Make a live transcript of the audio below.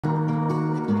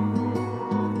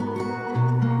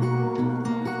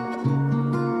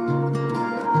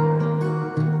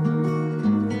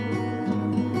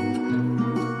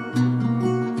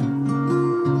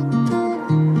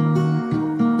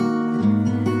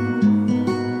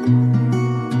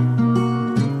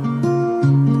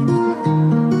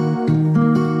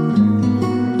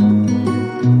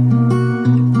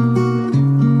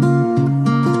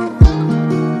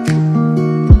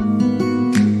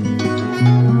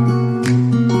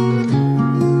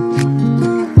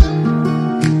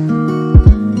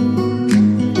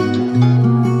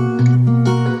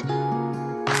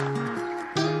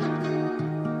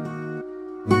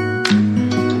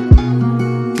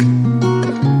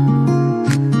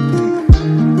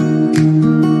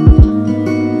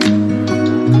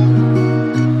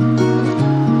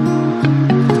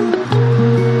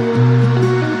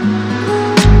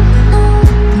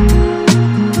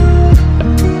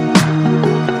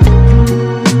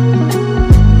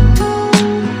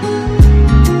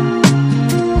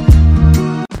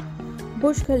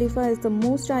Khalifa is the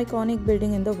most iconic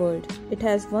building in the world. It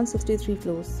has 163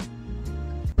 floors.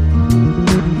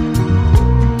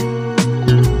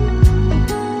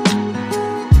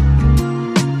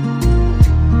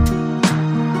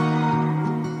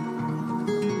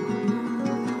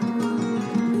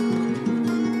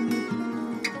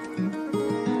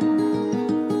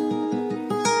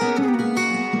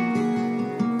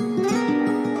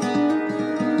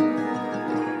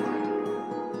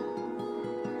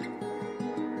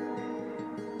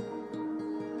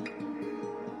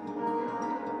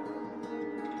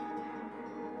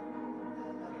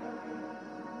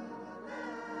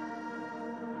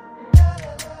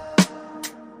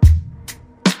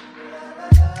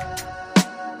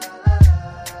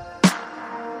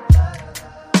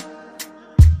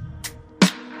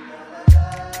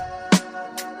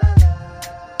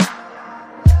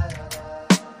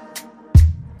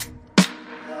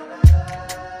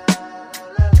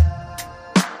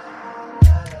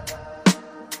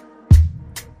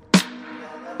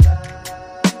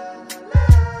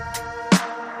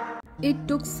 It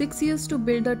took 6 years to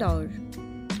build the tower.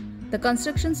 The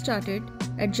construction started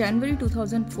at January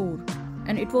 2004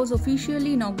 and it was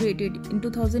officially inaugurated in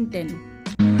 2010.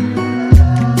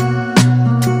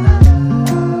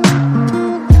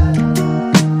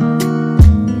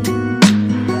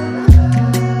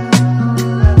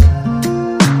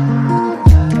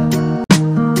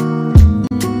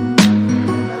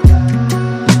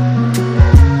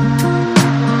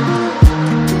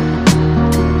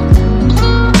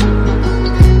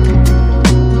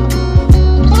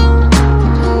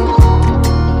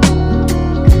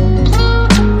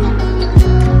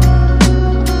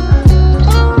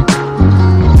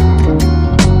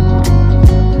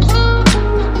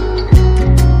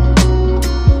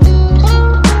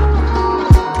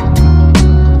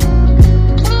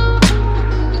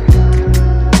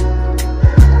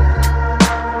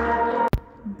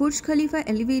 Burj Khalifa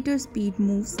elevator speed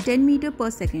moves 10 meters per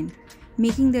second,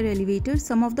 making their elevator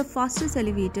some of the fastest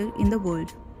elevator in the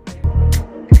world.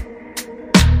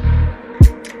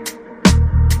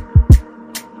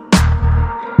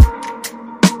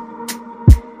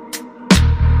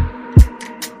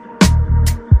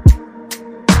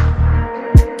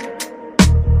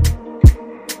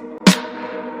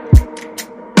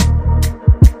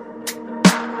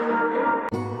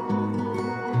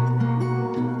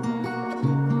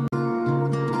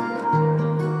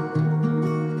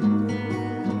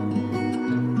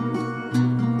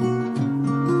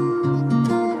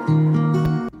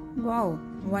 Wow,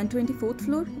 124th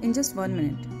floor in just 1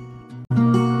 minute.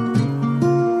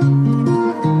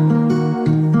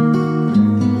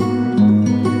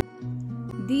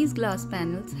 These glass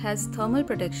panels has thermal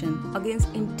protection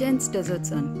against intense desert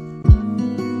sun.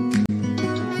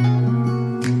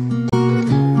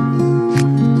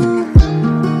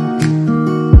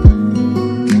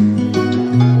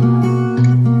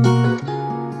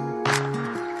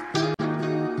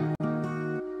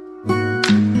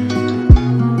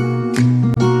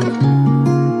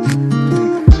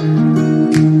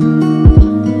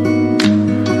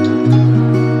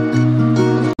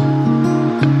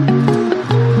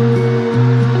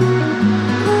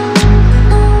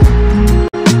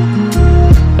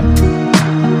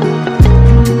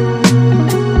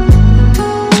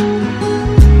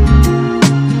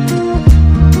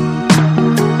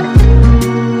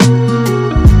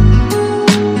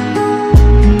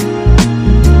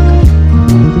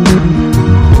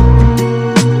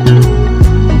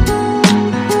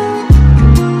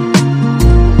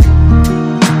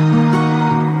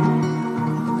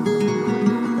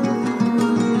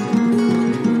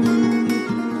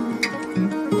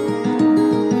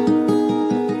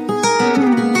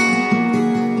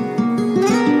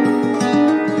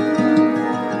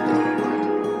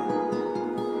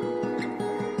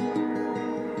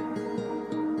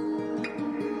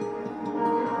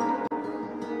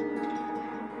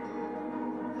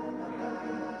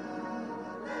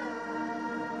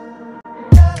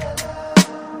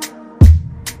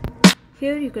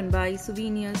 Here you can buy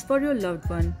souvenirs for your loved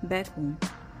one back home.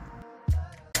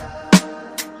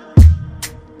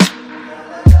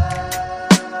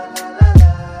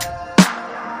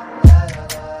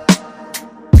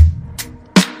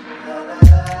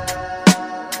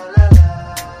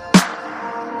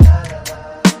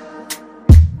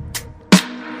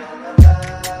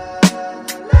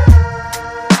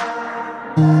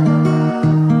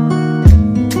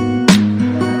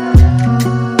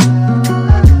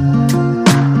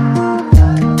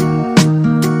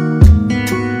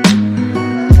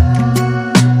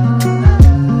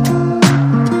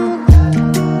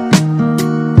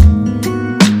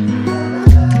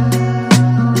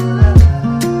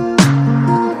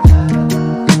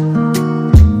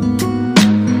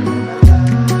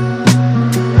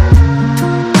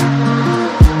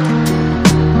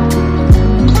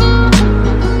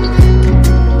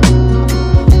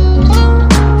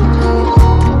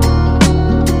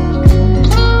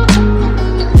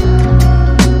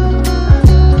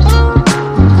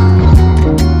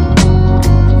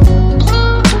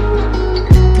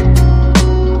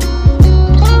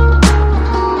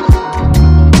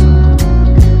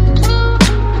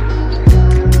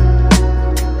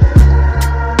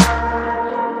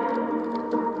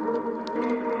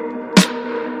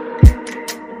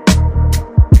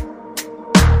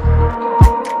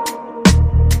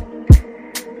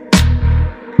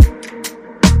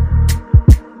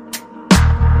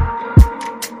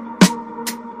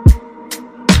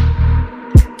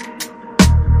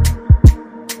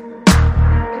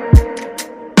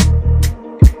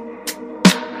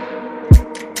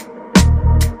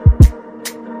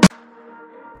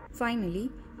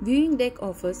 Finally, viewing deck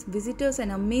offers visitors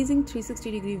an amazing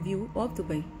 360-degree view of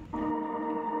Dubai.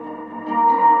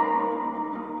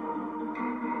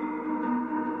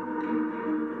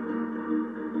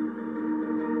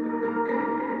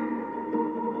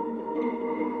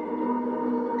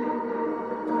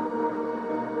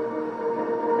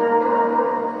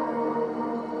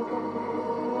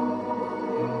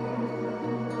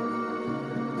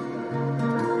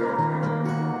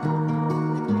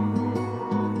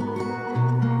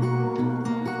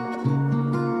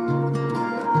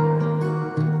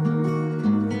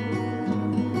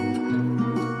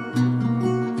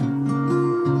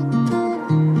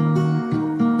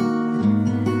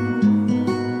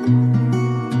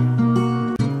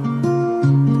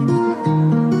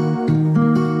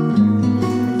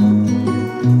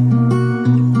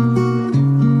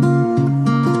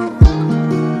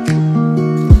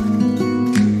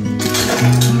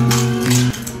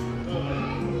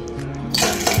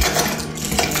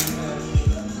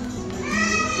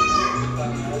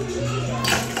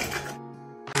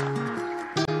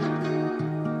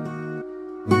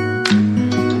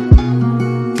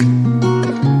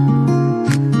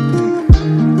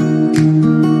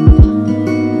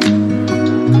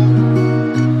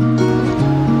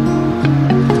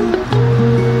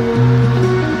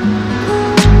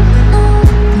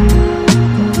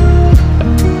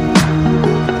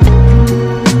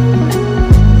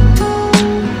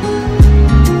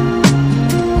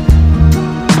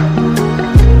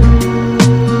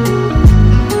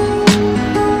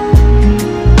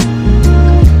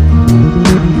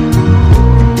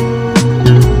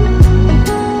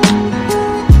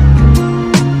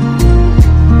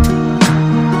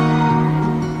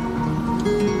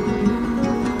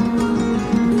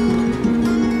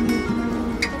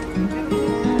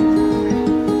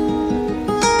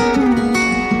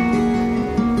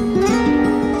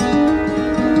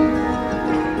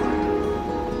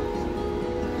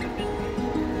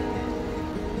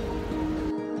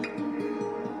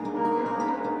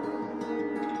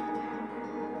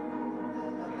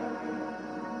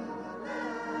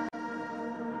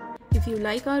 If you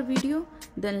like our video,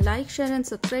 then like, share and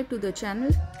subscribe to the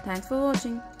channel. Thanks for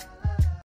watching.